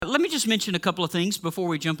Let me just mention a couple of things before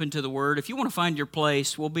we jump into the Word. If you want to find your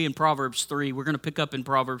place, we'll be in Proverbs 3. We're going to pick up in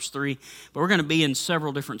Proverbs 3, but we're going to be in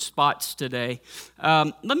several different spots today.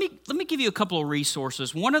 Let me give you a couple of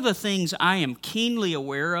resources. One of the things I am keenly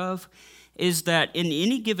aware of is that in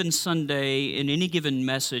any given Sunday, in any given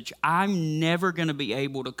message, I'm never going to be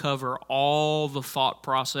able to cover all the thought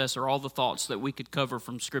process or all the thoughts that we could cover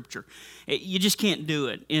from Scripture. You just can't do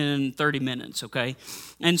it in 30 minutes, okay?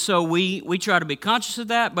 And so we try to be conscious of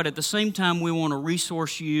that, but at the same time, we want to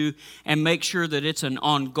resource you and make sure that it's an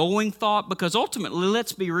ongoing thought, because ultimately,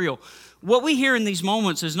 let's be real, what we hear in these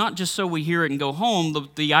moments is not just so we hear it and go home.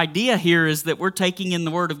 The idea here is that we're taking in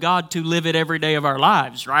the Word of God to live it every day of our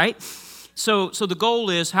lives, right? So the goal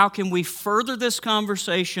is, how can we further this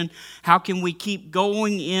conversation? How can we keep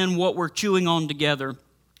going in what we're chewing on together?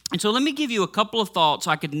 And so let me give you a couple of thoughts.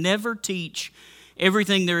 I could never teach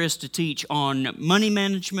everything there is to teach on money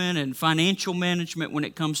management and financial management when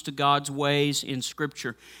it comes to God's ways in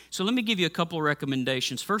Scripture. So let me give you a couple of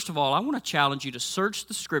recommendations. First of all, I want to challenge you to search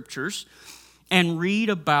the Scriptures and read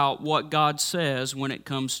about what God says when it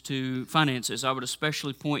comes to finances. I would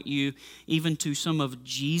especially point you even to some of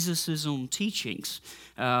Jesus' own teachings.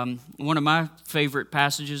 One of my favorite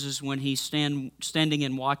passages is when he's standing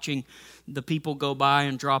and watching the people go by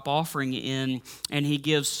and drop offering in, and he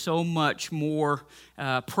gives so much more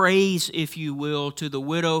praise, if you will, to the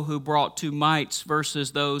widow who brought 2 mites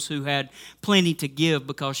versus those who had plenty to give,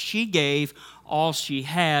 because she gave all she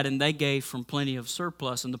had and they gave from plenty of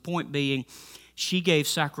surplus. And the point being, she gave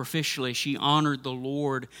sacrificially. She honored the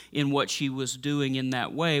Lord in what she was doing in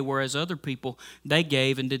that way, whereas other people, they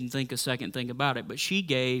gave and didn't think a second thing about it. But she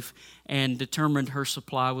gave and determined her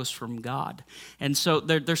supply was from God. And so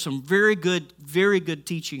there's some very good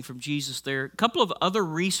teaching from Jesus there. A couple of other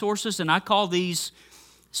resources, and I call these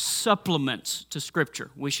supplements to Scripture.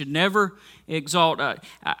 We should never exalt.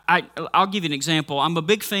 I'll give you an example. I'm a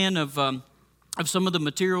big fan of some of the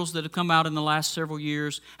materials that have come out in the last several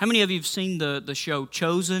years. How many of you have seen the show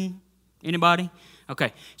Chosen? Anybody?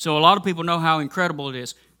 Okay, so a lot of people know how incredible it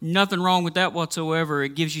is. Nothing wrong with that whatsoever.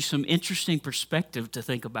 It gives you some interesting perspective to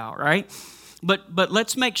think about, right? But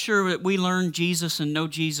let's make sure that we learn Jesus and know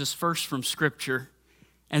Jesus first from Scripture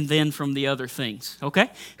and then from the other things, okay?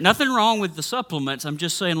 Nothing wrong with the supplements. I'm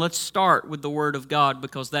just saying let's start with the Word of God,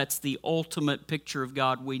 because that's the ultimate picture of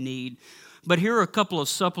God we need. But here are a couple of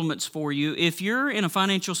supplements for you. If you're in a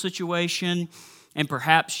financial situation and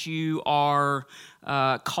perhaps you are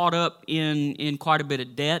caught up in quite a bit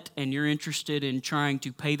of debt and you're interested in trying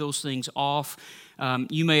to pay those things off,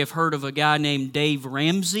 you may have heard of a guy named Dave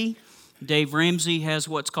Ramsey. Dave Ramsey has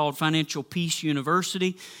what's called Financial Peace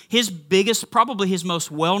University. His biggest, probably his most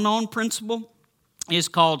well-known principle is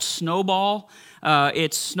called snowball.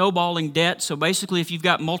 It's snowballing debt. So basically, if you've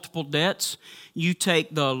got multiple debts, you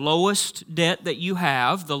take the lowest debt that you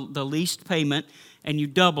have, the least payment, and you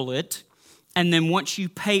double it. And then once you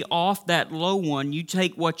pay off that low one, you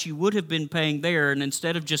take what you would have been paying there, and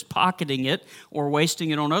instead of just pocketing it or wasting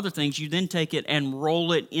it on other things, you then take it and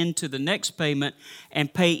roll it into the next payment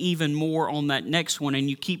and pay even more on that next one, and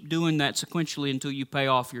you keep doing that sequentially until you pay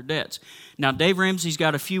off your debts. Now, Dave Ramsey's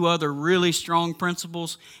got a few other really strong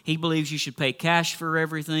principles. He believes you should pay cash for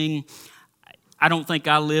everything. I don't think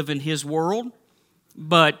I live in his world,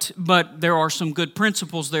 but there are some good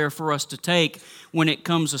principles there for us to take when it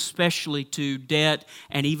comes especially to debt,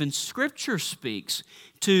 and even Scripture speaks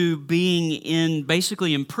to being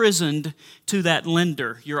basically imprisoned to that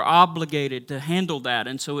lender. You're obligated to handle that,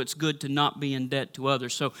 and so it's good to not be in debt to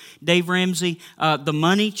others. So Dave Ramsey, The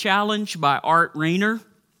Money Challenge by Art Rainer.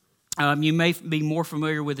 You may be more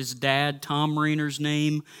familiar with his dad, Tom Rainer's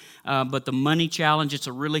name, but The Money Challenge, it's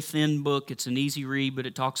a really thin book. It's an easy read, but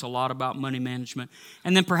it talks a lot about money management.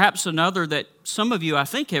 And then perhaps another that some of you, I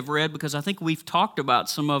think, have read, because I think we've talked about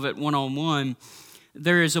some of it one-on-one.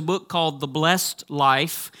 There is a book called The Blessed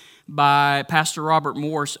Life by Pastor Robert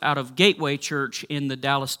Morse out of Gateway Church in the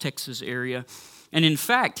Dallas, Texas area. And in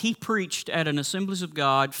fact, he preached at an Assemblies of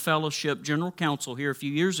God Fellowship General Council here a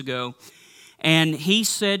few years ago. And he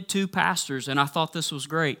said to pastors, and I thought this was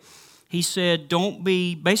great, he said, don't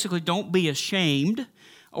be ashamed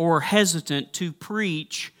or hesitant to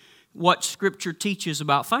preach what Scripture teaches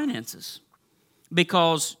about finances.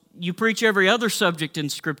 Because you preach every other subject in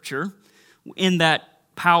Scripture in that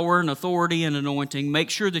power and authority and anointing. Make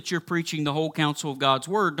sure that you're preaching the whole counsel of God's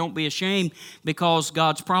Word. Don't be ashamed, because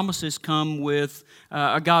God's promises come with,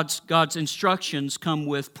 God's instructions come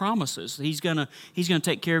with promises. He's gonna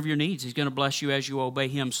take care of your needs. He's gonna bless you as you obey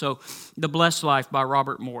Him. So, The Blessed Life by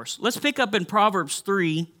Robert Morse. Let's pick up in Proverbs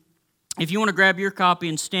 3. If you want to grab your copy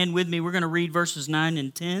and stand with me, we're going to read verses 9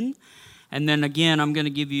 and 10. And then again, I'm going to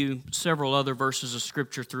give you several other verses of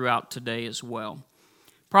Scripture throughout today as well.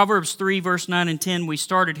 Proverbs 3, verse 9 and 10, we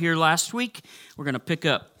started here last week. We're going to pick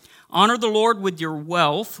up. Honor the Lord with your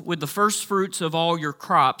wealth, with the first fruits of all your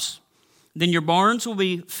crops. Then your barns will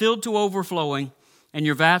be filled to overflowing, and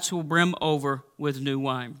your vats will brim over with new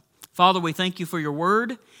wine. Father, we thank you for your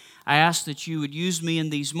word. I ask that you would use me in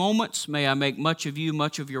these moments. May I make much of you,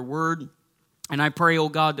 much of your word. And I pray, oh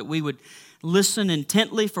God, that we would listen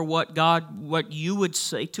intently for what you would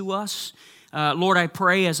say to us. Lord, I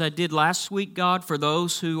pray, as I did last week, God, for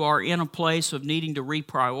those who are in a place of needing to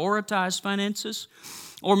reprioritize finances,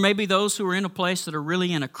 or maybe those who are in a place that are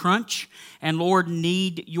really in a crunch and, Lord,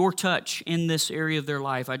 need your touch in this area of their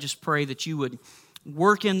life. I just pray that you would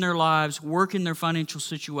work in their lives, work in their financial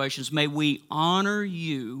situations. May we honor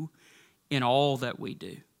you in all that we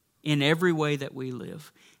do, in every way that we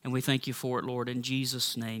live. And we thank you for it, Lord, in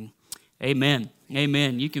Jesus' name. Amen.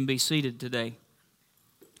 Amen. You can be seated today.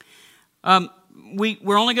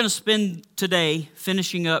 We're only going to spend today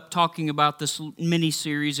finishing up talking about this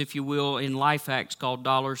mini-series, if you will, in Life Hacks called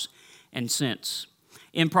Dollars and Cents.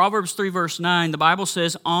 In Proverbs 3, verse 9, the Bible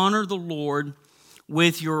says, honor the Lord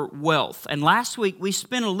with your wealth. And last week, we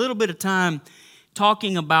spent a little bit of time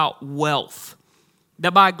talking about wealth.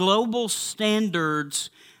 That by global standards,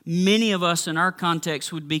 many of us in our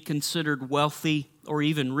context would be considered wealthy or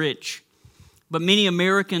even rich. But many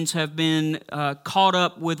Americans have been caught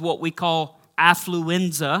up with what we call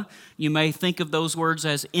affluenza. You may think of those words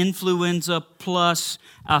as influenza plus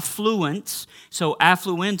affluence. So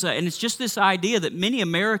affluenza, and it's just this idea that many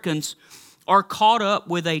Americans are caught up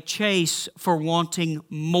with a chase for wanting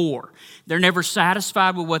more. They're never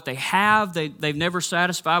satisfied with what they have. They've never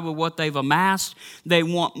satisfied with what they've amassed. They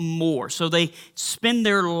want more. So they spend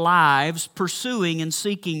their lives pursuing and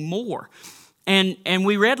seeking more. And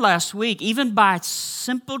we read last week, even by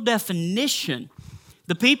simple definition,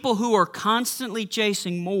 the people who are constantly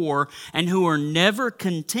chasing more and who are never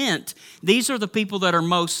content, these are the people that are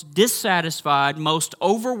most dissatisfied, most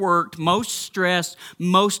overworked, most stressed,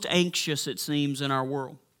 most anxious, it seems, in our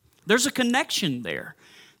world. There's a connection there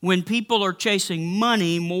when people are chasing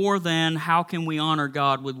money more than how can we honor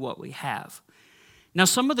God with what we have. Now,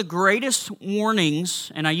 some of the greatest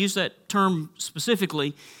warnings, and I use that term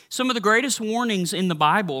specifically, some of the greatest warnings in the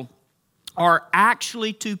Bible are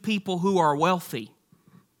actually to people who are wealthy.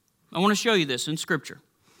 I want to show you this in Scripture.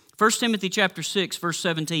 1 Timothy chapter 6, verse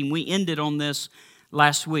 17. We ended on this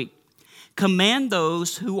last week. Command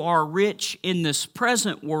those who are rich in this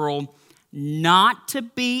present world not to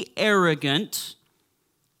be arrogant.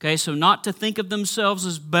 Okay, so not to think of themselves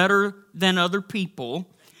as better than other people.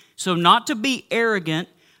 So not to be arrogant,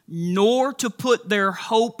 nor to put their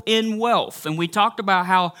hope in wealth. And we talked about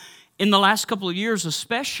how in the last couple of years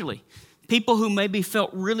especially, people who maybe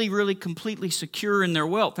felt really, really completely secure in their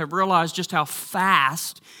wealth have realized just how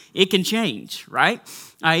fast it can change, right?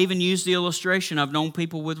 I even used the illustration. I've known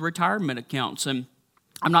people with retirement accounts, and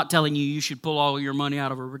I'm not telling you should pull all your money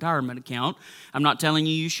out of a retirement account. I'm not telling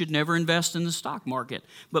you should never invest in the stock market.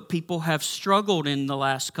 But people have struggled in the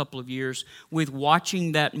last couple of years with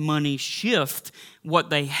watching that money shift.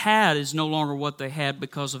 What they had is no longer what they had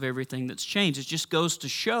because of everything that's changed. It just goes to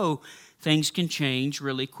show things can change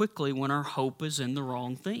really quickly when our hope is in the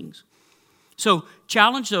wrong things. So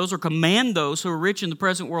challenge those or command those who are rich in the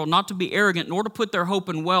present world not to be arrogant, nor to put their hope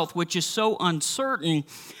in wealth, which is so uncertain,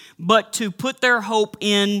 but to put their hope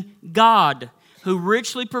in God, who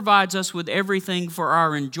richly provides us with everything for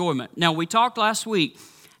our enjoyment. Now, we talked last week,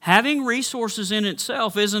 having resources in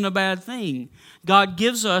itself isn't a bad thing. God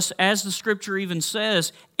gives us, as the Scripture even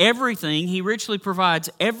says, everything. He richly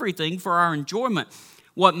provides everything for our enjoyment.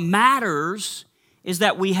 What matters is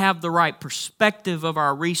that we have the right perspective of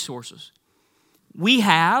our resources. We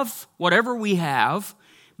have whatever we have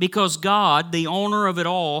because God, the owner of it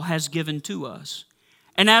all, has given to us.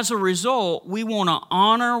 And as a result, we want to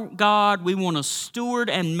honor God. We want to steward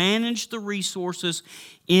and manage the resources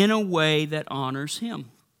in a way that honors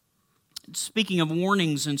Him. Speaking of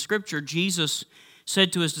warnings in Scripture, Jesus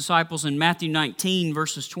said to His disciples in Matthew 19,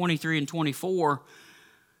 verses 23 and 24,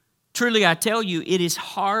 truly I tell you, it is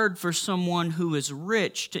hard for someone who is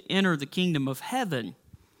rich to enter the kingdom of heaven.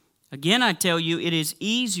 Again, I tell you, it is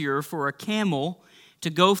easier for a camel to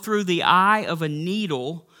go through the eye of a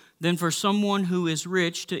needle than for someone who is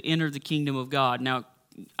rich to enter the kingdom of God. Now,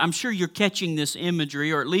 I'm sure you're catching this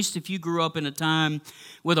imagery, or at least if you grew up in a time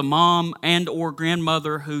with a mom and or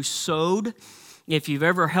grandmother who sewed. If you've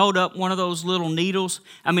ever held up one of those little needles,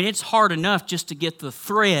 I mean, it's hard enough just to get the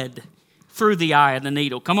thread through the eye of the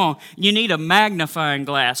needle. Come on, you need a magnifying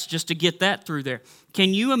glass just to get that through there.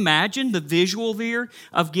 Can you imagine the visual there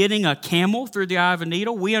of getting a camel through the eye of a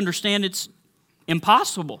needle? We understand it's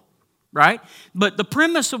impossible, right? But the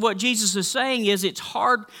premise of what Jesus is saying is it's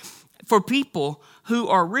hard for people who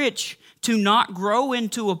are rich to not grow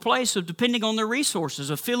into a place of depending on their resources,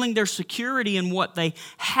 of feeling their security in what they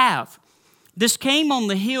have. This came on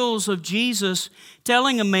the heels of Jesus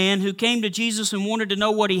telling a man who came to Jesus and wanted to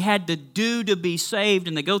know what he had to do to be saved,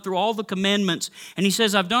 and they go through all the commandments, and he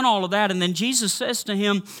says, I've done all of that, and then Jesus says to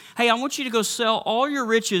him, hey, I want you to go sell all your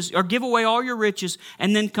riches, or give away all your riches,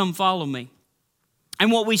 and then come follow me.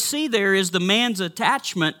 And what we see there is the man's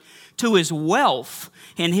attachment to his wealth,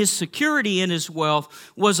 and his security in his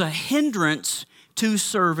wealth was a hindrance to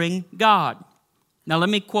serving God. Now let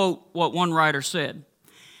me quote what one writer said.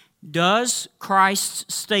 Does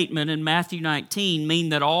Christ's statement in Matthew 19 mean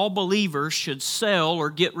that all believers should sell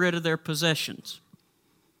or get rid of their possessions?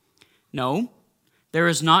 No. There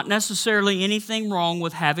is not necessarily anything wrong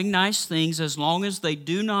with having nice things as long as they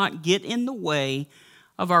do not get in the way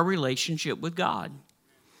of our relationship with God.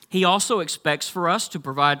 He also expects for us to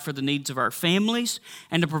provide for the needs of our families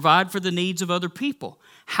and to provide for the needs of other people.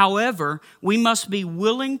 However, we must be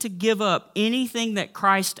willing to give up anything that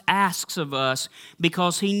Christ asks of us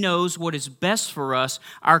because He knows what is best for us.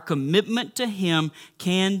 Our commitment to Him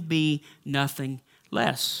can be nothing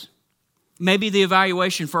less. Maybe the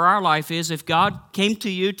evaluation for our life is if God came to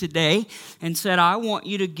you today and said, I want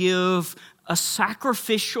you to give a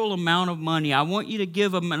sacrificial amount of money. I want you to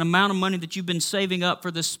give an amount of money that you've been saving up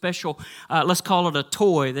for this special, let's call it a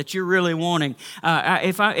toy that you're really wanting.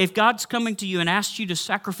 If God's coming to you and asked you to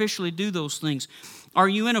sacrificially do those things, are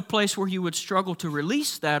you in a place where you would struggle to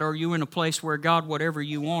release that, or are you in a place where, God, whatever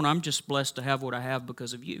you want, I'm just blessed to have what I have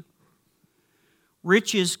because of you?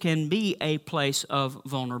 Riches can be a place of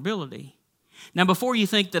vulnerability. Now, before you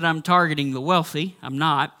think that I'm targeting the wealthy, I'm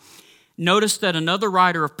not. Notice that another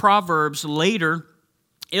writer of Proverbs later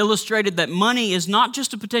illustrated that money is not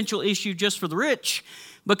just a potential issue just for the rich,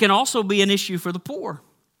 but can also be an issue for the poor.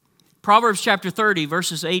 Proverbs chapter 30,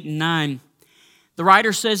 verses 8 and 9. The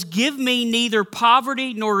writer says, give me neither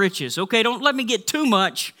poverty nor riches. Okay, don't let me get too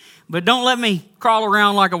much, but don't let me crawl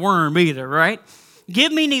around like a worm either, right?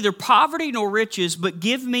 Give me neither poverty nor riches, but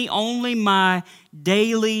give me only my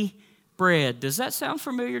daily bread. Does that sound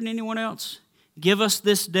familiar to anyone else? Give us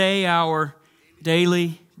this day our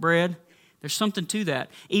daily bread. There's something to that.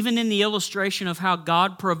 Even in the illustration of how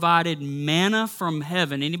God provided manna from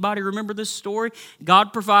heaven. Anybody remember this story?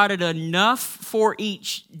 God provided enough for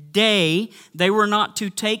each day. They were not to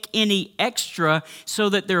take any extra so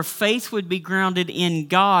that their faith would be grounded in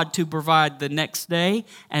God to provide the next day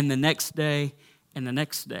and the next day and the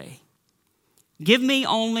next day. Give me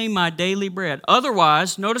only my daily bread.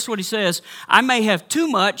 Otherwise, notice what he says, I may have too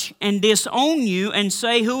much and disown you and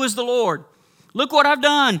say, who is the Lord? Look what I've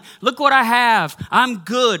done. Look what I have. I'm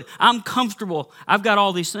good. I'm comfortable. I've got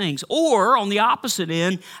all these things. Or, on the opposite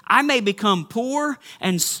end, I may become poor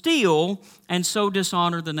and steal and so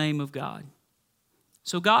dishonor the name of God.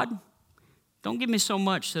 So God, don't give me so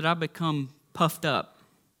much that I become puffed up.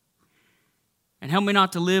 And help me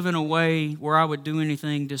not to live in a way where I would do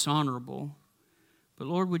anything dishonorable. But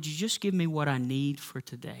Lord, would you just give me what I need for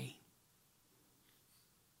today?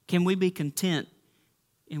 Can we be content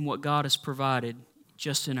in what God has provided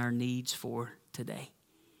just in our needs for today?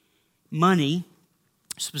 Money,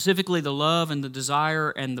 specifically the love and the desire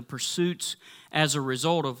and the pursuits as a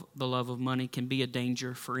result of the love of money, can be a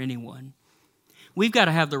danger for anyone. We've got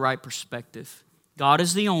to have the right perspective. God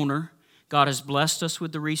is the owner. God has blessed us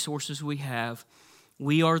with the resources we have.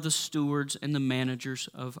 We are the stewards and the managers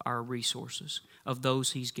of our resources, of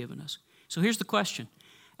those He's given us. So here's the question.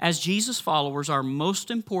 As Jesus followers, our most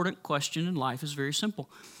important question in life is very simple.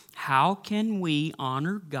 How can we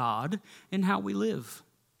honor God in how we live?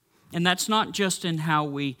 And that's not just in how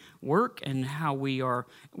we work and how we are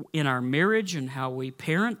in our marriage and how we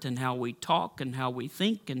parent and how we talk and how we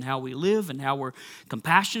think and how we live and how we're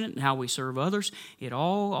compassionate and how we serve others. It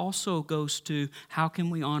all also goes to how can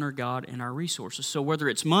we honor God in our resources. So whether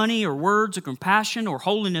it's money or words or compassion or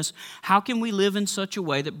holiness, how can we live in such a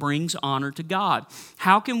way that brings honor to God?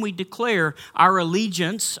 How can we declare our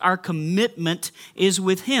allegiance, our commitment is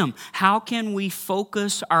with Him? How can we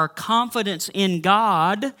focus our confidence in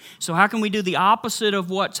God? So how can we do the opposite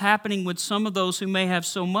of what's happening with some of those who may have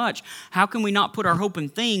so much? How can we not put our hope in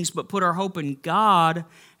things, but put our hope in God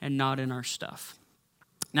and not in our stuff?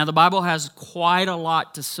 Now, the Bible has quite a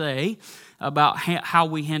lot to say about how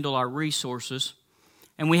we handle our resources,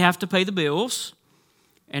 and we have to pay the bills.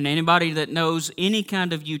 And anybody that knows any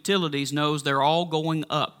kind of utilities knows they're all going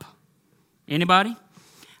up. Anybody?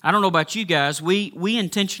 I don't know about you guys. We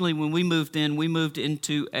intentionally, when we moved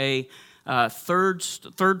into a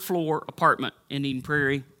third floor apartment in Eden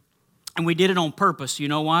Prairie, and we did it on purpose. You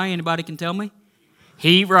know why? Anybody can tell me?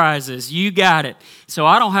 Heat rises. You got it. So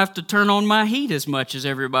I don't have to turn on my heat as much as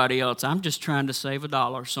everybody else. I'm just trying to save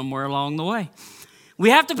 $1 somewhere along the way. We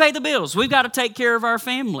have to pay the bills. We've got to take care of our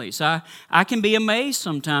families. I can be amazed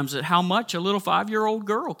sometimes at how much a little 5-year-old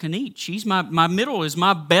girl can eat. She's my middle is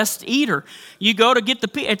my best eater. You go to get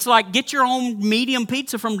it's like get your own medium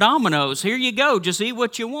pizza from Domino's. Here you go. Just eat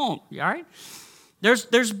what you want. All right?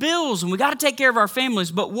 There's bills, and we got to take care of our families.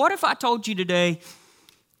 But what if I told you today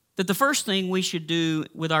that the first thing we should do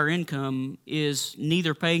with our income is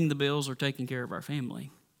neither paying the bills or taking care of our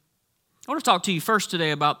family? I want to talk to you first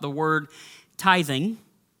today about the word tithing.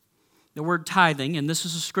 The word tithing, and this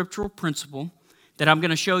is a scriptural principle that I'm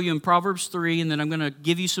going to show you in Proverbs 3, and then I'm going to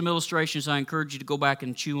give you some illustrations. I encourage you to go back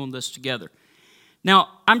and chew on this together. Now,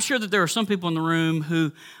 I'm sure that there are some people in the room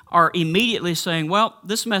who are immediately saying, well,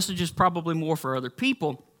 this message is probably more for other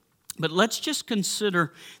people. But let's just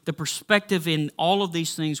consider the perspective in all of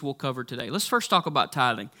these things we'll cover today. Let's first talk about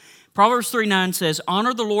tithing. Proverbs 3:9 says,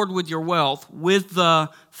 honor the Lord with your wealth, with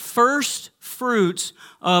the first fruits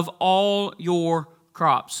of all your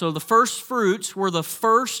crops. So the first fruits were the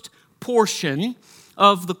first portion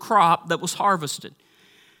of the crop that was harvested.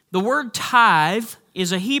 The word tithe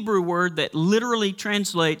is a Hebrew word that literally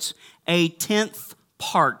translates a 10th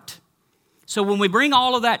part. So when we bring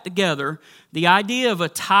all of that together, the idea of a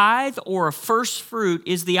tithe or a first fruit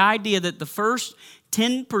is the idea that the first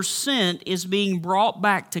 10% is being brought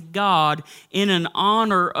back to God in an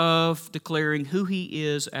honor of declaring who He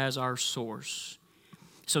is as our source.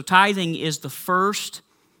 So tithing is the first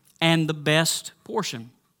and the best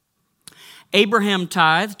portion. Abraham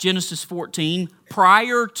tithed, Genesis 14,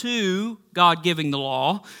 prior to God giving the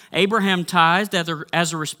law. Abraham tithed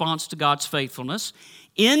as a response to God's faithfulness.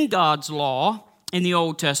 In God's law, in the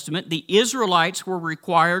Old Testament, the Israelites were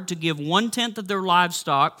required to give 1/10 of their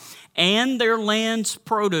livestock and their land's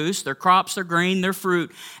produce, their crops, their grain, their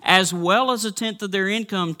fruit, as well as 1/10 of their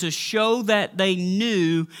income to show that they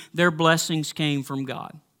knew their blessings came from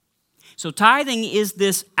God. So tithing is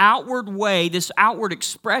this outward way, this outward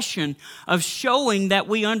expression of showing that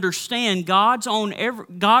we understand God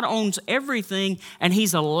owns everything, and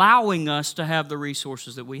He's allowing us to have the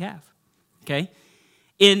resources that we have. Okay?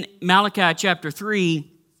 In Malachi chapter 3,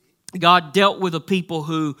 God dealt with a people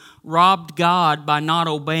who robbed God by not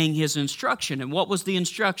obeying His instruction. And what was the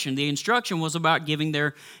instruction? The instruction was about giving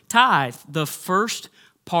their tithe, the first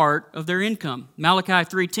part of their income. Malachi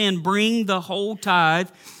 3:10, bring the whole tithe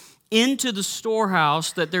into the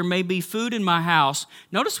storehouse that there may be food in my house.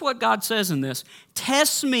 Notice what God says in this.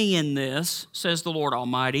 Test me in this, says the Lord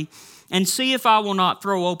Almighty, and see if I will not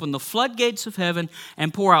throw open the floodgates of heaven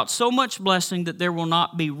and pour out so much blessing that there will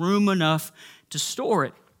not be room enough to store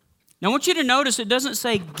it. Now I want you to notice it doesn't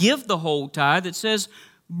say give the whole tithe. It says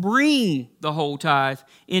bring the whole tithe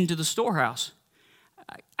into the storehouse.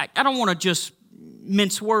 I don't want to just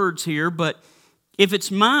mince words here, but if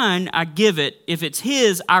it's mine, I give it. If it's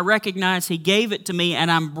His, I recognize He gave it to me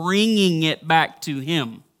and I'm bringing it back to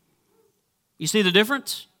Him. You see the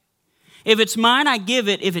difference? If it's mine, I give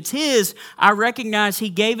it. If it's His, I recognize He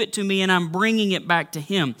gave it to me and I'm bringing it back to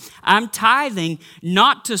Him. I'm tithing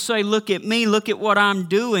not to say, look at me, look at what I'm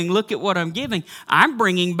doing, look at what I'm giving. I'm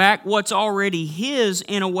bringing back what's already His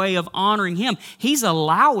in a way of honoring Him. He's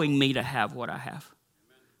allowing me to have what I have.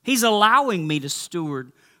 He's allowing me to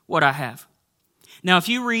steward what I have. Now, if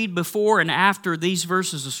you read before and after these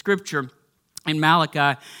verses of Scripture, in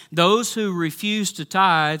Malachi, those who refused to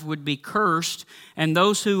tithe would be cursed, and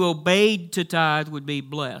those who obeyed to tithe would be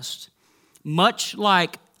blessed. Much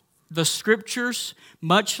like the Scriptures,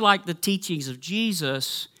 much like the teachings of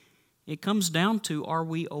Jesus, it comes down to, are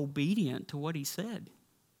we obedient to what He said?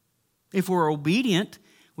 If we're obedient,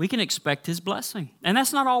 we can expect His blessing. And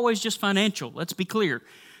that's not always just financial, let's be clear.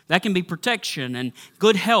 That can be protection and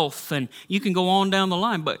good health, and you can go on down the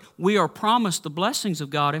line. But we are promised the blessings of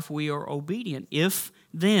God if we are obedient. If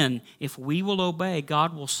we will obey,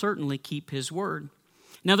 God will certainly keep His word.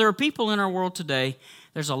 Now, there are people in our world today,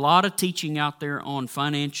 there's a lot of teaching out there on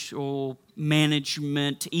financial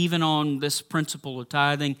management, even on this principle of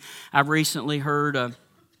tithing. I've recently heard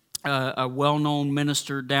a well-known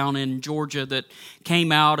minister down in Georgia that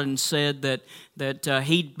came out and said that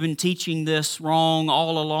he'd been teaching this wrong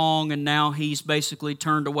all along, and now he's basically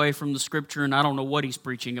turned away from the Scripture, and I don't know what he's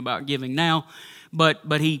preaching about giving now, but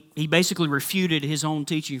he basically refuted his own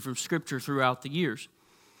teaching from Scripture throughout the years.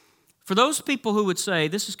 For those people who would say,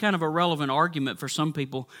 this is kind of a relevant argument for some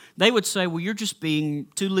people, they would say, well, you're just being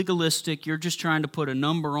too legalistic, you're just trying to put a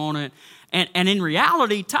number on it. And in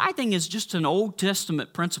reality, tithing is just an Old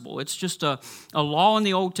Testament principle. It's just a law in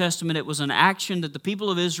the Old Testament. It was an action that the people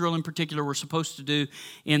of Israel in particular were supposed to do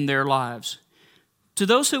in their lives. To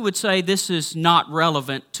those who would say this is not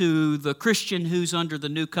relevant to the Christian who's under the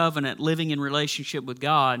new covenant, living in relationship with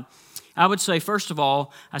God, I would say, first of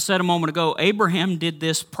all, I said a moment ago, Abraham did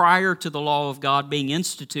this prior to the law of God being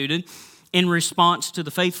instituted in response to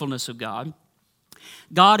the faithfulness of God.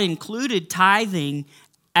 God included tithing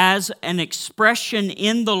as an expression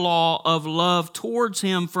in the law of love towards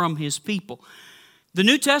him from his people. The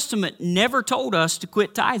New Testament never told us to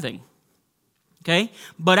quit tithing. Okay?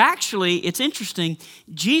 But actually, it's interesting,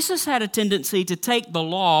 Jesus had a tendency to take the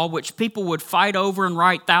law, which people would fight over and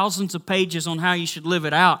write thousands of pages on how you should live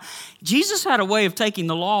it out. Jesus had a way of taking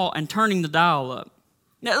the law and turning the dial up.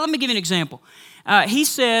 Now, let me give you an example. He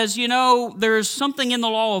says, there's something in the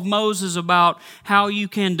law of Moses about how you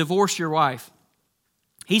can divorce your wife.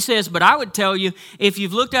 He says, but I would tell you, if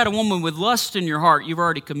you've looked at a woman with lust in your heart, you've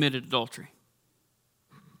already committed adultery.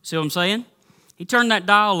 See what I'm saying? He turned that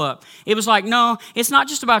dial up. It was like, no, it's not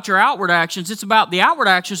just about your outward actions. It's about the outward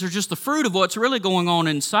actions are just the fruit of what's really going on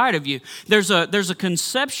inside of you. There's a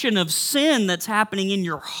conception of sin that's happening in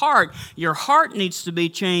your heart. Your heart needs to be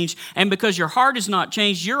changed. And because your heart is not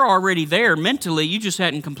changed, you're already there mentally. You just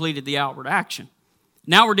hadn't completed the outward action.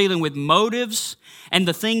 Now we're dealing with motives and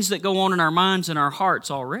the things that go on in our minds and our hearts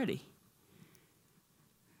already.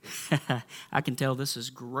 I can tell this is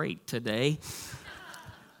great today.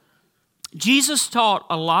 Jesus taught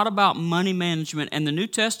a lot about money management, and the New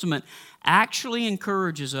Testament actually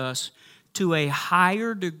encourages us to a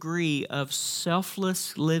higher degree of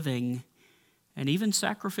selfless living and even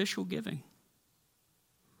sacrificial giving.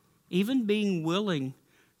 Even being willing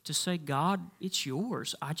to say, God, it's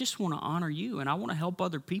yours. I just want to honor you, and I want to help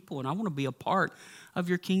other people, and I want to be a part of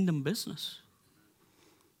your kingdom business.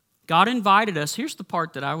 God invited us. Here's the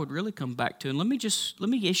part that I would really come back to, and let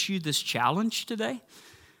me issue this challenge today.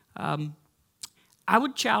 I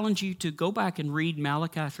would challenge you to go back and read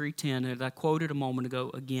Malachi 3:10 that I quoted a moment ago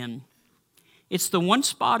again. It's the one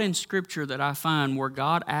spot in Scripture that I find where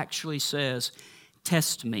God actually says,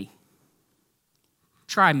 test me.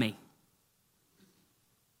 Try me.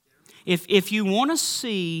 If you want to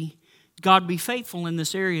see God be faithful in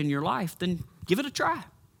this area in your life, then give it a try.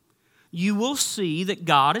 You will see that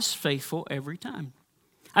God is faithful every time.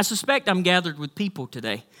 I suspect I'm gathered with people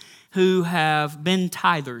today who have been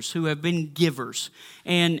tithers, who have been givers.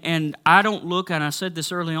 And I don't look, and I said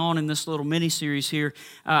this early on in this little mini-series here,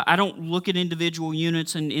 I don't look at individual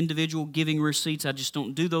units and individual giving receipts. I just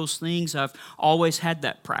don't do those things. I've always had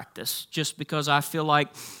that practice just because I feel like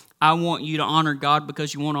I want you to honor God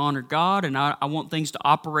because you want to honor God, and I want things to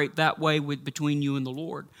operate that way between you and the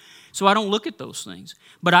Lord. So I don't look at those things.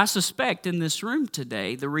 But I suspect in this room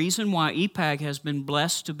today, the reason why EPAG has been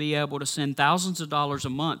blessed to be able to send thousands of dollars a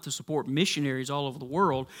month to support missionaries all over the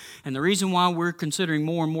world, and the reason why we're considering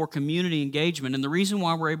more and more community engagement, and the reason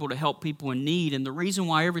why we're able to help people in need, and the reason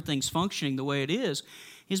why everything's functioning the way it is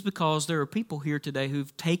because there are people here today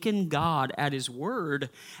who've taken God at His word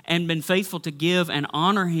and been faithful to give and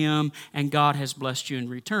honor Him, and God has blessed you in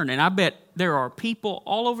return. And I bet there are people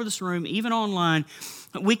all over this room, even online,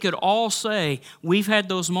 we could all say we've had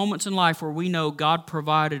those moments in life where we know God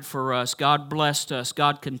provided for us, God blessed us,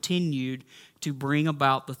 God continued to bring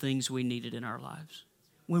about the things we needed in our lives.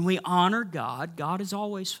 When we honor God, God is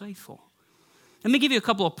always faithful. Let me give you a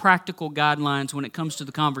couple of practical guidelines when it comes to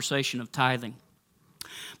the conversation of tithing.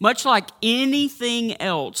 Much like anything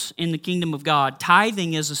else in the kingdom of God,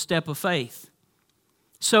 tithing is a step of faith.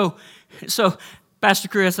 So Pastor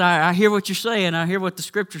Chris, I hear what you're saying. I hear what the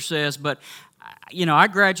Scripture says, but I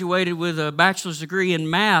graduated with a bachelor's degree in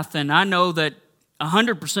math, and I know that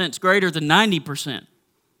 100% is greater than 90%.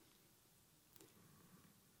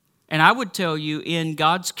 And I would tell you, in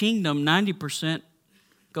God's kingdom, 90%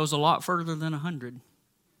 goes a lot further than 100.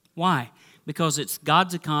 Why? Because it's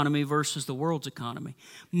God's economy versus the world's economy.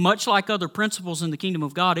 Much like other principles in the kingdom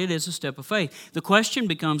of God, it is a step of faith. The question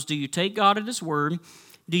becomes, do you take God at His word?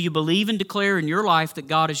 Do you believe and declare in your life that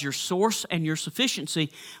God is your source and your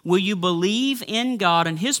sufficiency? Will you believe in God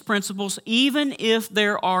and His principles even if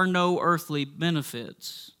there are no earthly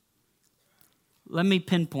benefits? Let me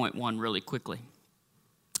pinpoint one really quickly.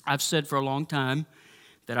 I've said for a long time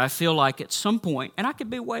that I feel like at some point, and I could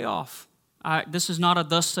be way off, this is not a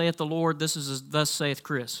thus saith the Lord, this is a thus saith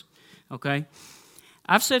Chris, okay?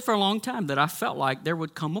 I've said for a long time that I felt like there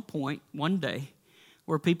would come a point one day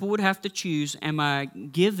where people would have to choose, am I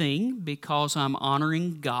giving because I'm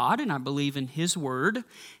honoring God and I believe in His Word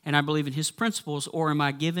and I believe in His principles, or am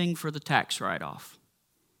I giving for the tax write-off?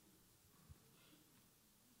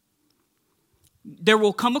 There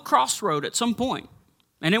will come a crossroad at some point.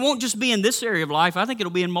 And it won't just be in this area of life. I think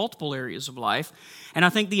it'll be in multiple areas of life. And I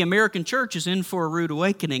think the American church is in for a rude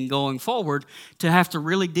awakening going forward to have to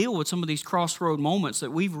really deal with some of these crossroad moments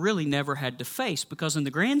that we've really never had to face. Because in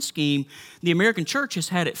the grand scheme, the American church has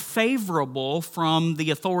had it favorable from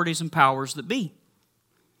the authorities and powers that be.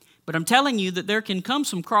 But I'm telling you that there can come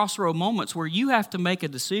some crossroad moments where you have to make a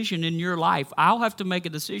decision in your life. I'll have to make a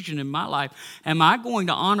decision in my life. Am I going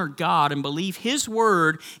to honor God and believe His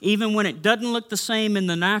Word even when it doesn't look the same in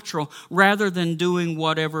the natural, rather than doing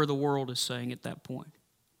whatever the world is saying at that point?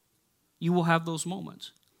 You will have those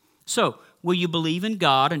moments. So, will you believe in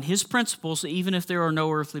God and His principles even if there are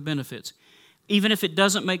no earthly benefits? Even if it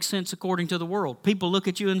doesn't make sense according to the world? People look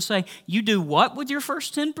at you and say, you do what with your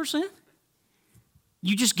first 10%?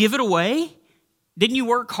 You just give it away? Didn't you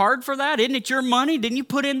work hard for that? Isn't it your money? Didn't you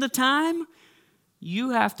put in the time? You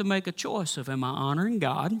have to make a choice of, am I honoring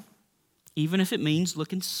God, even if it means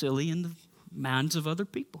looking silly in the minds of other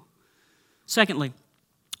people? Secondly,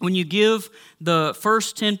 when you give the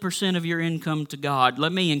first 10% of your income to God,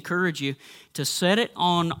 let me encourage you to set it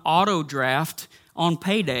on auto draft on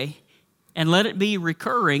payday and let it be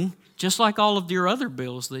recurring, just like all of your other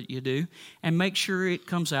bills that you do, and make sure it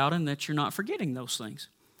comes out and that you're not forgetting those things.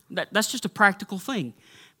 That's just a practical thing.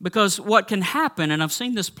 Because what can happen, and I've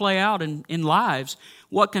seen this play out in lives,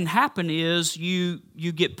 what can happen is you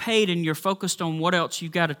get paid and you're focused on what else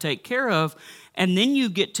you've got to take care of, and then you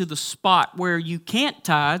get to the spot where you can't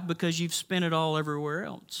tithe because you've spent it all everywhere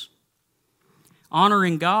else.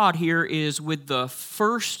 Honoring God here is with the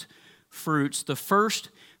first fruits, the first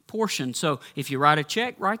portion. So if you write a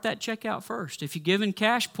check, write that check out first. If you give in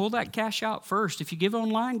cash, pull that cash out first. If you give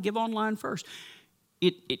online first.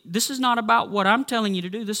 This is not about what I'm telling you to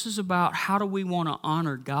do. This is about how do we want to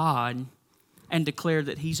honor God and declare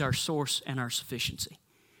that He's our source and our sufficiency.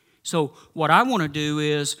 So what I want to do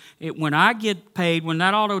is, when I get paid, when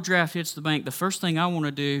that auto draft hits the bank, the first thing I want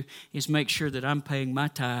to do is make sure that I'm paying my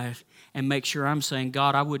tithe and make sure I'm saying,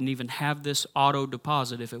 God, I wouldn't even have this auto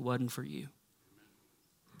deposit if it wasn't for You.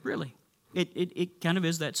 Really. It kind of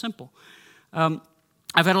is that simple.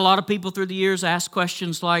 I've had a lot of people through the years ask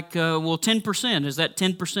questions like, well, 10%, is that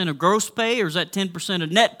 10% of gross pay or is that 10%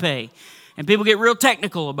 of net pay? And people get real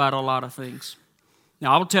technical about a lot of things.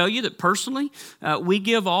 Now, I'll tell you that personally, we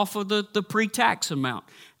give off of the pre-tax amount,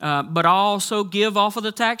 but I also give off of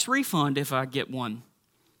the tax refund if I get one.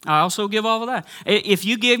 I also give off of that. If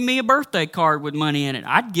you give me a birthday card with money in it,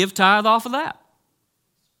 I'd give tithe off of that.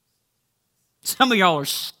 Some of y'all are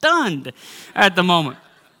stunned at the moment.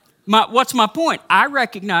 What's my point? I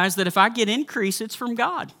recognize that if I get increase, it's from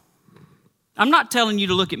God. I'm not telling you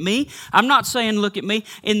to look at me. I'm not saying look at me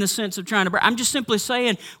in the sense of trying to brag. I'm just simply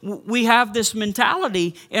saying we have this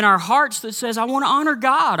mentality in our hearts that says, I want to honor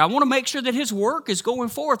God. I want to make sure that His work is going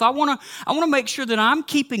forth. I want to make sure that I'm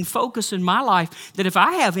keeping focus in my life, that if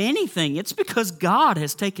I have anything, it's because God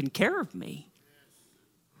has taken care of me.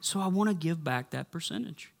 So I want to give back that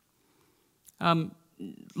percentage.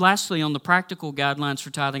 Lastly, on the practical guidelines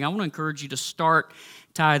for tithing, I want to encourage you to start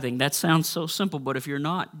tithing. That sounds so simple, but if you're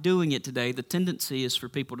not doing it today, the tendency is for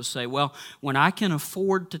people to say, well, when I can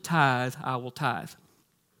afford to tithe, I will tithe.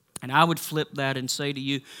 And I would flip that and say to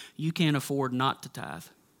you, you can't afford not to tithe.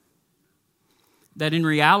 That in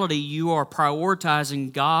reality, you are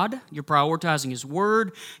prioritizing God, you're prioritizing His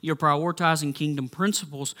Word, you're prioritizing kingdom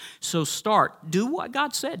principles. So start. Do what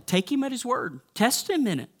God said. Take Him at His Word. Test Him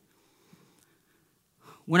in it.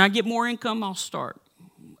 When I get more income, I'll start.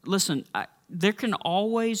 Listen, there can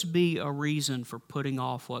always be a reason for putting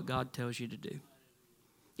off what God tells you to do.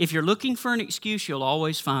 If you're looking for an excuse, you'll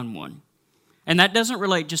always find one. And that doesn't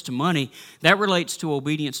relate just to money. That relates to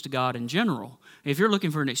obedience to God in general. If you're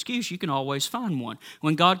looking for an excuse, you can always find one.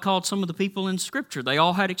 When God called some of the people in Scripture, they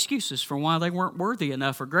all had excuses for why they weren't worthy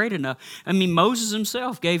enough or great enough. I mean, Moses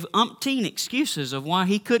himself gave umpteen excuses of why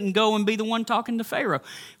he couldn't go and be the one talking to Pharaoh.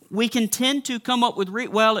 We can tend to come up with,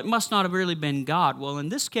 well, it must not have really been God. Well, in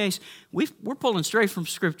this case, we're pulling straight from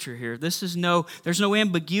Scripture here. There's no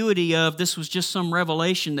ambiguity of this was just some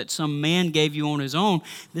revelation that some man gave you on his own.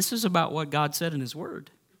 This is about what God said in His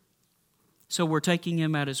Word. So we're taking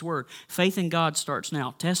Him at His Word. Faith in God starts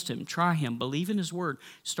now. Test Him, try Him, believe in His Word.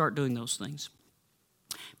 Start doing those things.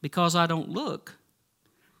 Because I don't look,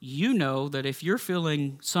 you know that if you're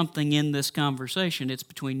feeling something in this conversation, it's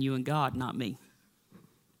between you and God, not me.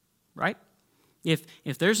 Right?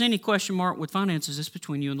 If there's any question mark with finances, it's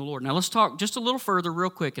between you and the Lord. Now let's talk just a little further real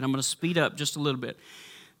quick, and I'm going to speed up just a little bit.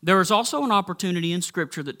 There is also an opportunity in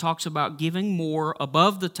Scripture that talks about giving more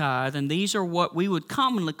above the tithe, and these are what we would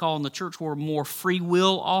commonly call in the church world more free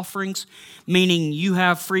will offerings, meaning you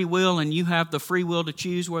have free will and you have the free will to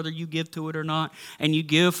choose whether you give to it or not, and you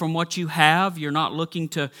give from what you have. You're not looking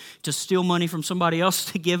to steal money from somebody else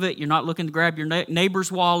to give it. You're not looking to grab your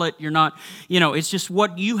neighbor's wallet. You're not, it's just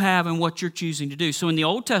what you have and what you're choosing to do. So in the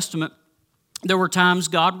Old Testament, there were times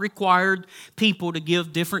God required people to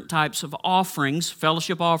give different types of offerings,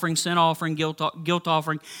 fellowship offering, sin offering, guilt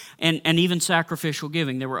offering, and even sacrificial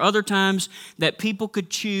giving. There were other times that people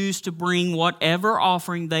could choose to bring whatever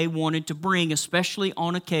offering they wanted to bring, especially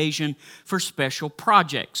on occasion for special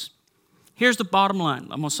projects. Here's the bottom line.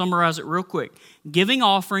 I'm going to summarize it real quick. Giving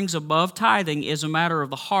offerings above tithing is a matter of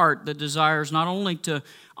the heart that desires not only to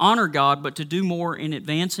honor God, but to do more in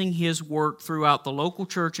advancing His work throughout the local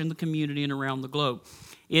church and the community and around the globe.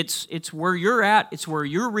 It's where you're at. It's where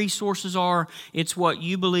your resources are. It's what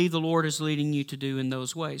you believe the Lord is leading you to do in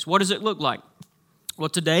those ways. What does it look like? Well,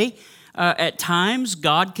 today, at times,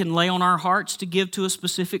 God can lay on our hearts to give to a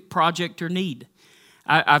specific project or need.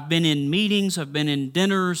 I've been in meetings, I've been in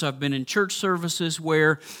dinners, I've been in church services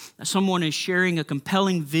where someone is sharing a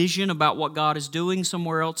compelling vision about what God is doing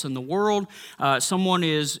somewhere else in the world. Someone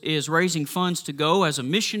is raising funds to go as a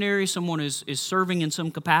missionary. Someone is serving in some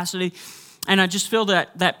capacity. And I just feel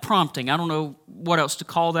that prompting. I don't know what else to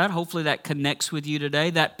call that. Hopefully that connects with you today.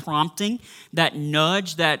 That prompting, that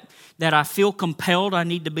nudge, that I feel compelled I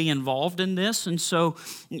need to be involved in this. And so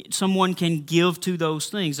someone can give to those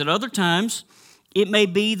things. At other times, it may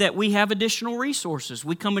be that we have additional resources.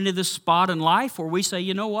 We come into this spot in life where we say,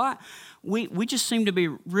 you know what? We just seem to be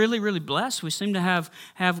really, really blessed. We seem to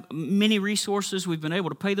have many resources. We've been able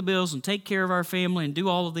to pay the bills and take care of our family and do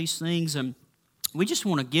all of these things. And we just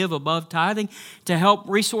want to give above tithing to help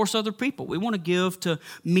resource other people. We want to give to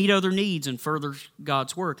meet other needs and further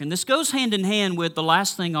God's work. And this goes hand in hand with the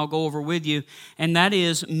last thing I'll go over with you, and that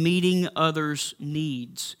is meeting others'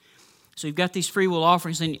 needs. So you've got these free will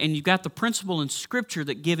offerings, and you've got the principle in Scripture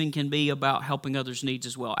that giving can be about helping others' needs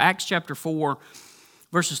as well. Acts chapter 4,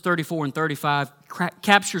 verses 34 and 35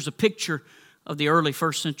 captures a picture of the early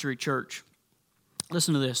first century church.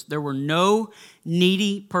 Listen to this. There were no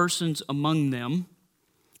needy persons among them,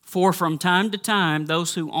 for from time to time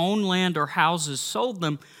those who owned land or houses sold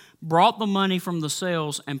them, brought the money from the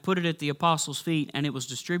sales, and put it at the apostles' feet, and it was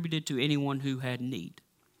distributed to anyone who had need.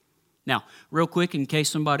 Now, real quick, in case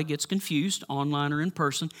somebody gets confused, online or in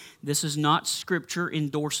person, this is not Scripture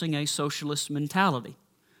endorsing a socialist mentality.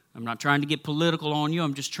 I'm not trying to get political on you.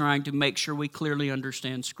 I'm just trying to make sure we clearly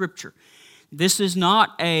understand Scripture. This is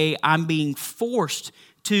not I'm being forced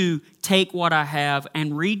to take what I have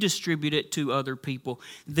and redistribute it to other people.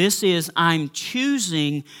 This is I'm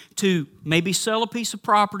choosing to maybe sell a piece of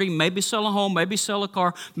property, maybe sell a home, maybe sell a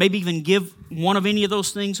car, maybe even give one of any of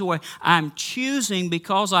those things away. I'm choosing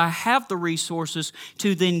because I have the resources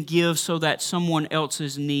to then give so that someone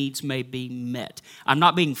else's needs may be met. I'm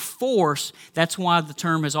not being forced. That's why the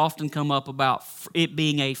term has often come up about it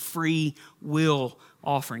being a free will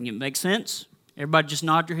offering. It makes sense? Everybody just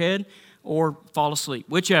nod your head or fall asleep,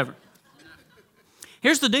 whichever.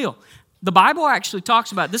 Here's the deal. The Bible actually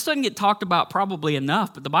talks about, this doesn't get talked about probably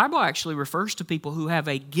enough, but the Bible actually refers to people who have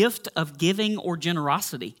a gift of giving or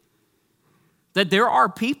generosity. That there are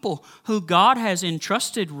people who God has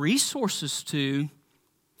entrusted resources to,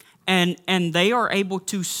 and they are able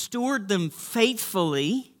to steward them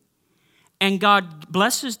faithfully, and God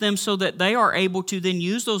blesses them so that they are able to then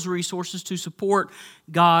use those resources to support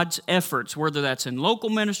God's efforts, whether that's in local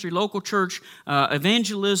ministry, local church,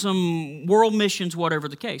 evangelism, world missions, whatever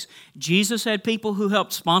the case. Jesus had people who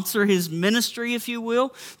helped sponsor His ministry, if you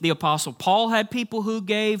will. The Apostle Paul had people who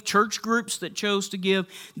gave, church groups that chose to give.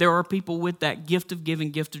 There are people with that gift of giving,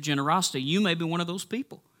 gift of generosity. You may be one of those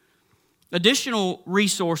people. Additional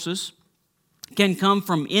resources can come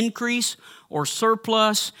from increase or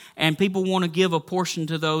surplus, and people want to give a portion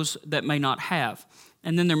to those that may not have.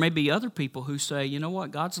 And then there may be other people who say, you know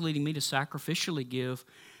what, God's leading me to sacrificially give.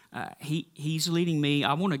 He's leading me,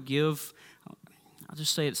 I want to give, I'll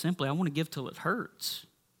just say it simply, I want to give till it hurts.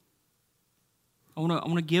 I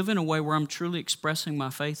want to give in a way where I'm truly expressing my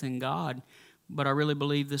faith in God, but I really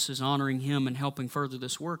believe this is honoring Him and helping further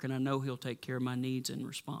this work, and I know He'll take care of my needs in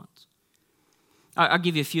response. I'll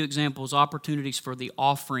give you a few examples, opportunities for the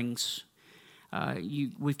offerings.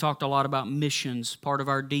 We've talked a lot about missions. Part of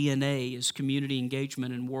our DNA is community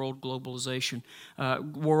engagement and world globalization,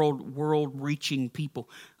 world-reaching people.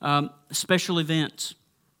 Special events.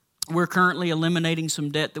 We're currently eliminating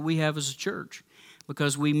some debt that we have as a church.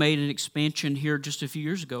 because we made an expansion here just a few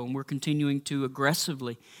years ago, and we're continuing to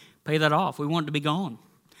aggressively pay that off. We want it to be gone.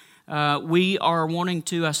 We are wanting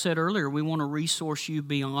to, I said earlier, we want to resource you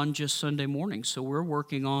beyond just Sunday morning. So we're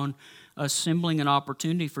working on assembling an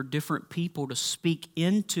opportunity for different people to speak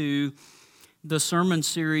into the sermon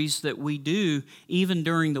series that we do even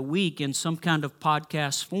during the week in some kind of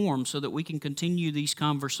podcast form so that we can continue these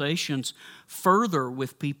conversations further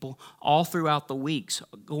with people all throughout the weeks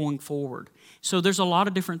going forward. So there's a lot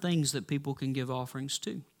of different things that people can give offerings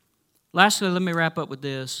to. Lastly, let me wrap up with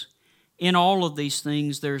this. In all of these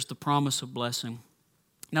things, there's the promise of blessing.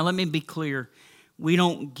 Now, let me be clear. We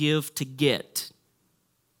don't give to get.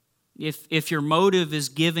 If your motive is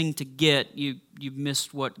giving to get, you've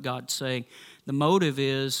missed what God's saying. The motive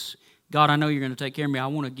is, God, I know you're going to take care of me. I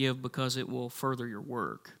want to give because it will further your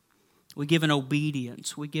work. We give in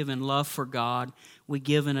obedience. We give in love for God. We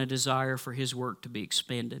give in a desire for His work to be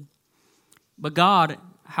expanded. But God,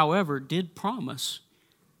 however, did promise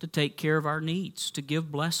to take care of our needs, to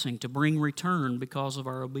give blessing, to bring return because of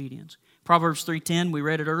our obedience. Proverbs 3:10, we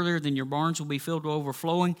read it earlier, then your barns will be filled to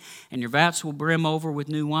overflowing, and your vats will brim over with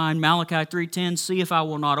new wine. Malachi 3:10, see if I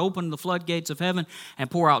will not open the floodgates of heaven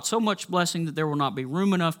and pour out so much blessing that there will not be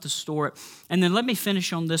room enough to store it. And then let me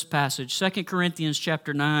finish on this passage, 2 Corinthians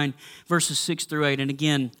chapter 9, verses 6 through 8. And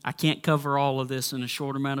again, I can't cover all of this in a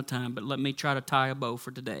short amount of time, but let me try to tie a bow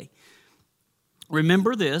for today.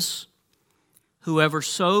 Remember this, whoever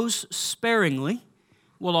sows sparingly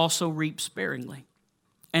will also reap sparingly.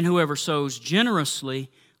 And whoever sows generously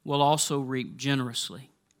will also reap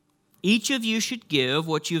generously. Each of you should give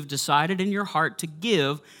what you've decided in your heart to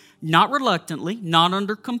give, not reluctantly, not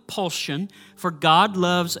under compulsion, for God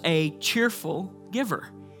loves a cheerful giver.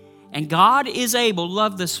 And God is able,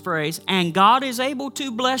 love this phrase, and God is able to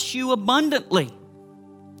bless you abundantly.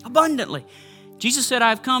 Abundantly. Jesus said,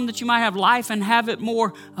 I've come that you might have life and have it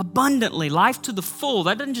more abundantly, life to the full.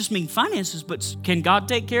 That doesn't just mean finances, but can God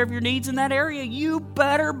take care of your needs in that area? You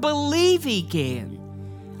better believe He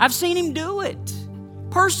can. I've seen Him do it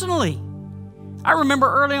personally. I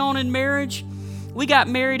remember early on in marriage, we got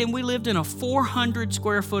married and we lived in a 400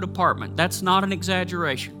 square foot apartment. That's not an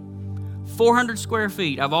exaggeration. 400 square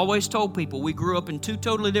feet. I've always told people we grew up in two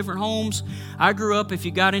totally different homes. I grew up, if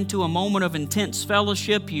you got into a moment of intense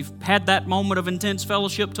fellowship, you've had that moment of intense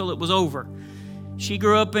fellowship till it was over. She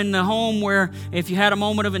grew up in the home where if you had a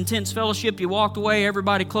moment of intense fellowship, you walked away,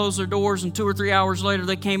 everybody closed their doors, and 2 or 3 hours later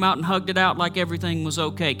they came out and hugged it out like everything was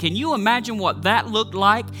okay. Can you imagine what that looked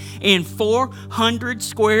like in 400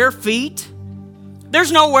 square feet?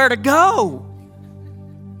 There's nowhere to go.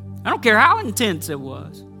 I don't care how intense it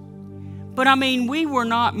was. But I mean, we were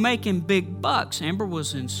not making big bucks. Amber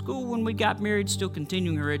was in school when we got married, still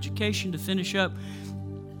continuing her education to finish up.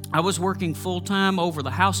 I was working full-time over the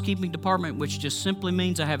housekeeping department, which just simply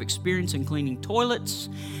means I have experience in cleaning toilets.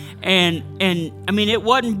 And I mean, it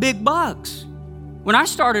wasn't big bucks. When I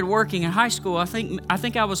started working in high school, I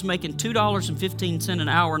think I was making $2.15 an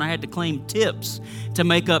hour, and I had to claim tips to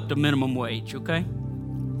make up the minimum wage, okay?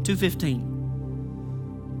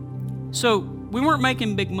 $2.15. So we weren't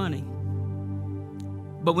making big money.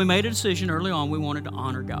 But we made a decision early on, we wanted to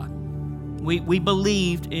honor God. We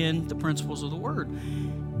believed in the principles of the Word.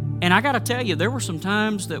 And I got to tell you, there were some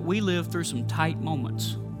times that we lived through some tight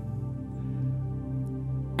moments.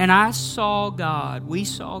 And I saw God, we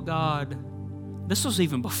saw God. This was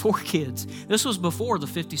even before kids. This was before the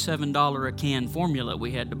 $57 a can formula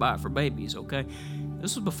we had to buy for babies, okay?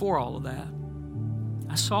 This was before all of that.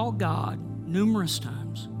 I saw God numerous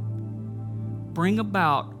times bring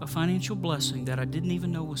about a financial blessing that I didn't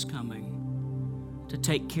even know was coming to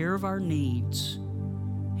take care of our needs.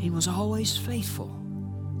 He was always faithful.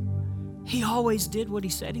 He always did what He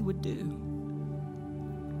said He would do.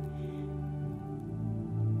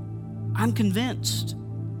 I'm convinced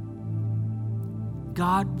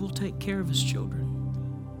God will take care of His children.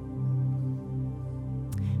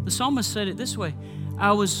 The psalmist said it this way,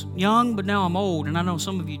 I was young, but now I'm old. And I know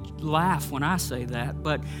some of you laugh when I say that,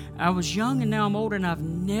 but I was young and now I'm old, and I've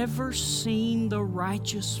never seen the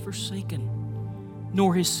righteous forsaken,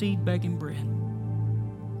 nor his seed begging bread.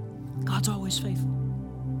 God's always faithful.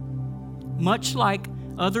 Much like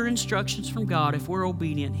other instructions from God, if we're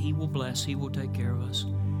obedient, He will bless, He will take care of us.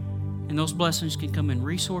 And those blessings can come in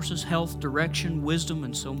resources, health, direction, wisdom,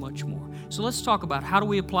 and so much more. So let's talk about how do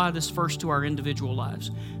we apply this first to our individual lives.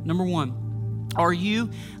 Number one, are you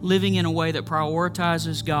living in a way that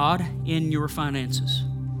prioritizes God in your finances?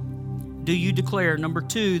 Do you declare, number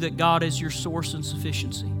two, that God is your source and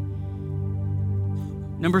sufficiency?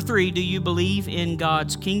 Number 3, do you believe in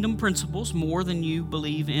God's kingdom principles more than you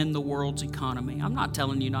believe in the world's economy? I'm not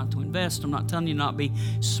telling you not to invest. I'm not telling you not to be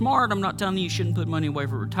smart. I'm not telling you you shouldn't put money away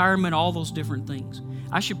for retirement, all those different things.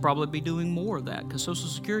 I should probably be doing more of that because Social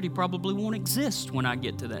Security probably won't exist when I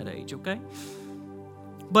get to that age, okay?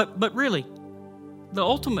 But really, the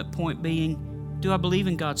ultimate point being, do I believe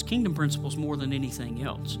in God's kingdom principles more than anything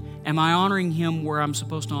else? Am I honoring Him where I'm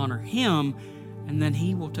supposed to honor Him? And then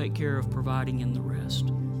He will take care of providing in the rest.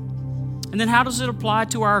 And then how does it apply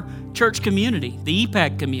to our church community, the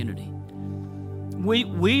EPAG community?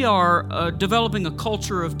 We are developing a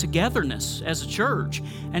culture of togetherness as a church.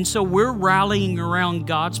 And so we're rallying around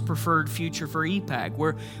God's preferred future for EPAG.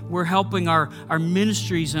 We're helping our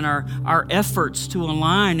ministries and our efforts to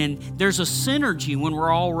align. And there's a synergy when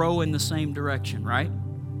we're all rowing the same direction, right?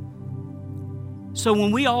 So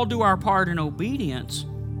when we all do our part in obedience,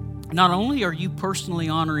 not only are you personally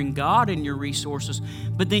honoring God in your resources,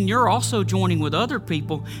 but then you're also joining with other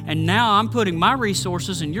people. And now I'm putting my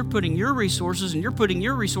resources, and you're putting your resources, and you're putting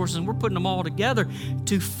your resources, and we're putting them all together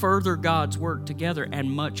to further God's work together. And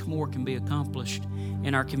much more can be accomplished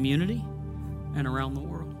in our community and around the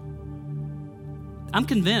world. I'm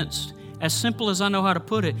convinced, as simple as I know how to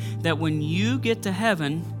put it, that when you get to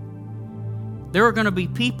heaven, there are going to be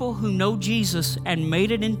people who know Jesus and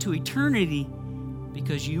made it into eternity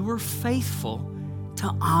because you were faithful to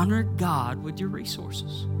honor God with your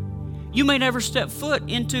resources. You may never step foot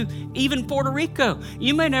into even Puerto Rico.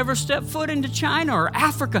 You may never step foot into China or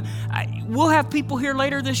Africa. We'll have people here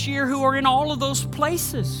later this year who are in all of those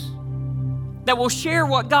places that will share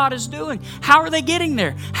what God is doing. How are they getting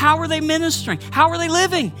there? How are they ministering? How are they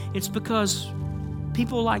living? It's because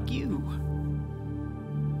people like you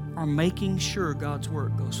are making sure God's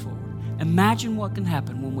work goes forward. Imagine what can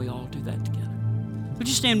happen when we all do that together. Would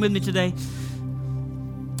you stand with me today?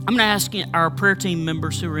 I'm going to ask our prayer team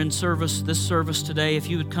members who are in this service today, if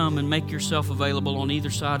you would come and make yourself available on either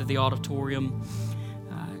side of the auditorium.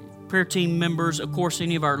 Prayer team members, of course,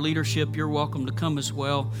 any of our leadership, you're welcome to come as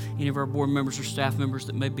well. Any of our board members or staff members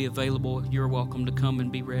that may be available, you're welcome to come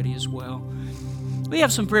and be ready as well. We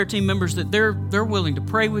have some prayer team members that they're willing to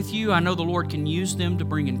pray with you. I know the Lord can use them to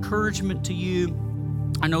bring encouragement to you.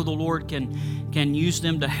 I know the Lord can use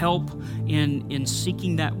them to help in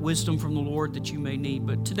seeking that wisdom from the Lord that you may need.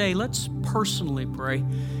 But today, let's personally pray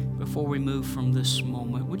before we move from this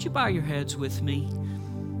moment. Would you bow your heads with me?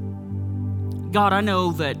 God, I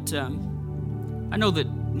know that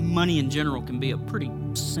money in general can be a pretty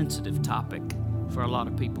sensitive topic for a lot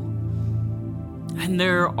of people. And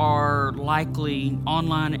there are likely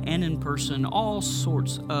online and in person all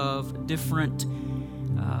sorts of different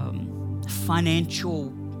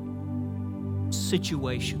financial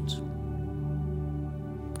situations.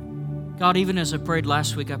 God, even as I prayed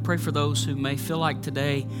last week, I pray for those who may feel like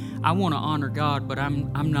today, I want to honor God, but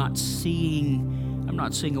I'm not seeing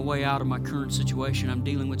a way out of my current situation. I'm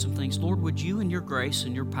dealing with some things. Lord, would you in your grace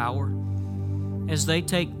and your power, as they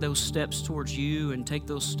take those steps towards you and take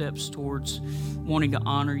those steps towards wanting to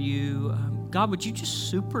honor you, God, would you just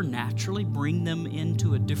supernaturally bring them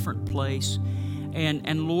into a different place?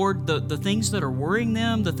 And Lord, the things that are worrying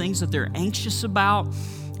them, the things that they're anxious about,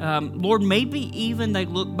 Lord, maybe even they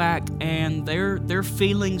look back and they're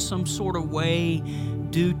feeling some sort of way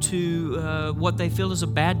due to what they feel is a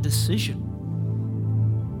bad decision.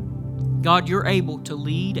 God, you're able to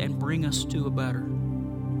lead and bring us to a better.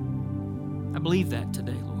 I believe that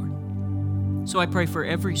today, Lord. So I pray for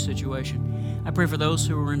every situation. I pray for those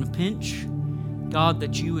who are in a pinch, God,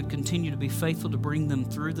 that you would continue to be faithful to bring them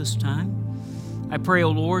through this time. I pray,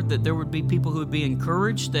 oh Lord, that there would be people who would be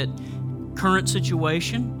encouraged that current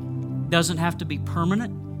situation doesn't have to be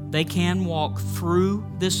permanent. They can walk through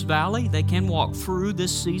this valley. They can walk through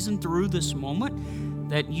this season, through this moment,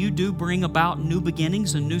 that you do bring about new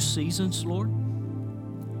beginnings and new seasons, Lord.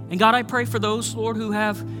 And God, I pray for those, Lord, who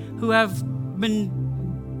have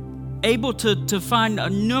been able to find a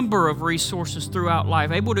number of resources throughout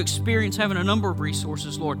life, able to experience having a number of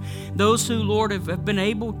resources, Lord. Those who, Lord, have been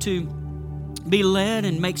able to be led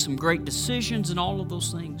and make some great decisions and all of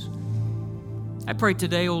those things. I pray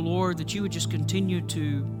today, oh Lord, that you would just continue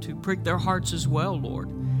to prick their hearts as well, Lord.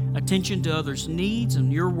 Attention to others' needs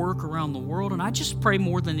and your work around the world. And I just pray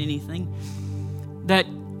more than anything that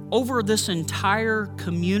over this entire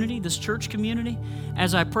community, this church community,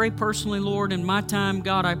 as I pray personally, Lord, in my time,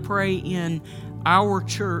 God, I pray in our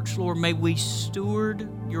church, Lord, may we steward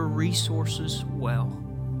your resources well.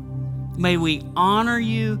 May we honor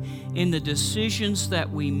you in the decisions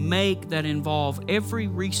that we make that involve every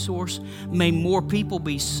resource. May more people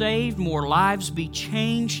be saved, more lives be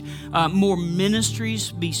changed, more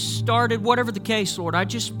ministries be started, whatever the case, Lord. I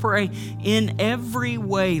just pray in every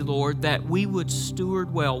way, Lord, that we would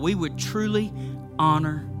steward well. We would truly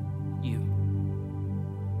honor you.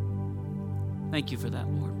 Thank you for that,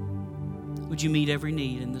 Lord. Would you meet every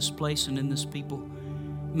need in this place and in this people?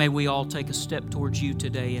 May we all take a step towards you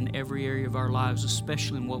today in every area of our lives,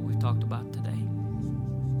 especially in what we've talked about today.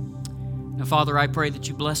 Now, Father, I pray that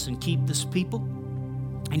you bless and keep this people,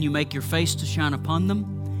 and you make your face to shine upon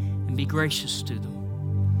them and be gracious to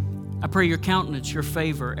them. I pray your countenance, your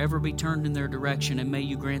favor, ever be turned in their direction, and may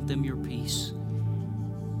you grant them your peace.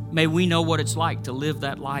 May we know what it's like to live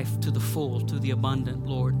that life to the full, to the abundant,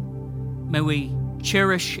 Lord. May we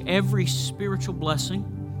cherish every spiritual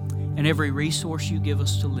blessing and every resource you give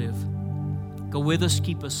us to live. Go with us,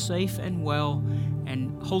 keep us safe and well,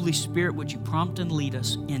 and Holy Spirit, would you prompt and lead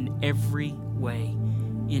us in every way.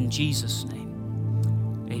 In Jesus'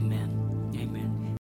 name, amen.